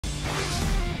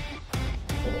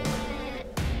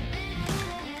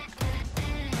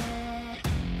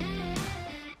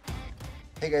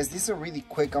Hey guys, this is a really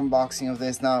quick unboxing of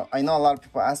this. Now, I know a lot of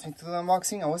people asked me to do the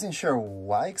unboxing. I wasn't sure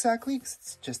why exactly, 'cause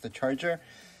it's just a charger.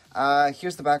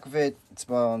 Here's the back of it. It's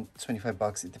about 25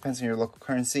 bucks. It depends on your local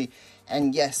currency.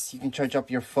 And yes, you can charge up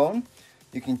your phone.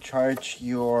 You can charge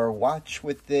your watch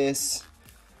with this.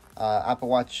 Apple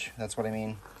Watch, that's what I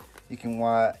mean. You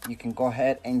can go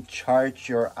ahead and charge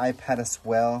your iPad as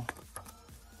well.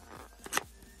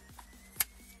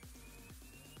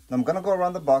 Now I'm gonna go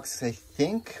around the box because I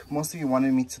think most of you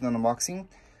wanted me to do an unboxing,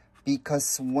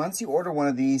 because once you order one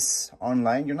of these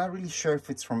online, you're not really sure if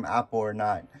it's from Apple or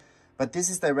not. But this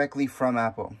is directly from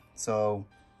Apple. So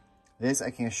this,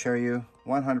 I can assure you,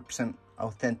 100%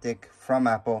 authentic from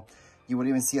Apple. You would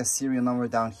even see a serial number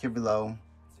down here below.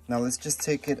 Now let's just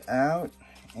take it out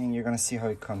and you're gonna see how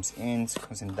it comes in. So it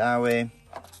comes in that way.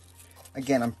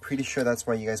 Again, I'm pretty sure that's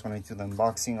why you guys want me to do the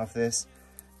unboxing of this.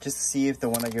 Just to see if the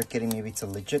one that you're getting, maybe it's a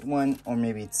legit one or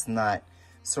maybe it's not.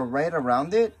 So right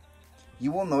around it,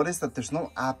 you will notice that there's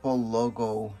no Apple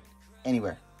logo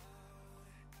anywhere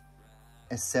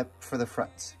except for the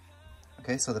front.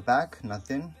 Okay, so the back,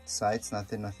 nothing. Sides,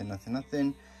 nothing, nothing, nothing,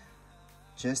 nothing.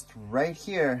 Just right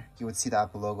here, you would see the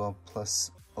Apple logo plus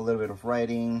a little bit of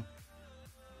writing.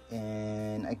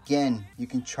 And again, you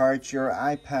can charge your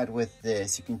iPad with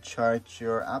this. You can charge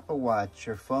your Apple Watch,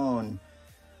 your phone,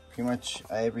 pretty much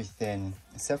everything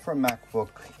except for MacBook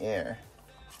Air.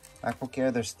 MacBook Air,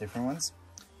 there's different ones.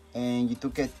 And you do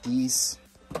get these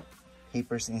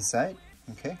papers inside.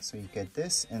 Okay, so you get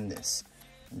this and this.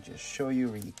 And just show you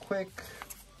really quick.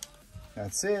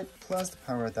 That's it, plus the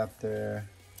power adapter.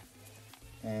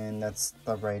 And that's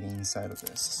the writing inside of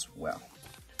this as well.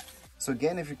 So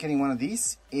again, if you're getting one of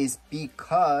these, is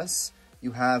because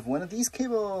you have one of these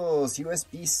cables,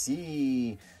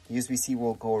 USB-C. The USB-C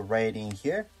will go right in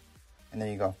here, and there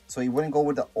you go. So you wouldn't go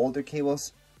with the older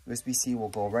cables. USB-C will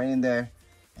go right in there,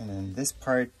 and then this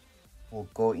part will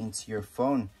go into your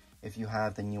phone. If you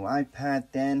have the new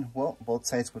iPad, then, well, both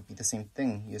sides would be the same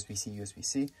thing, USB-C,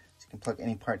 USB-C. So you can plug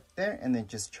any part there and then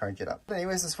just charge it up. But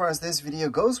anyways, as far as this video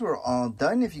goes, we're all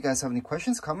done. If you guys have any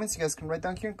questions, comments, you guys can write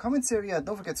down here in the comments area.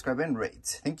 Don't forget to subscribe and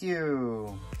rate. Thank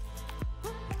you.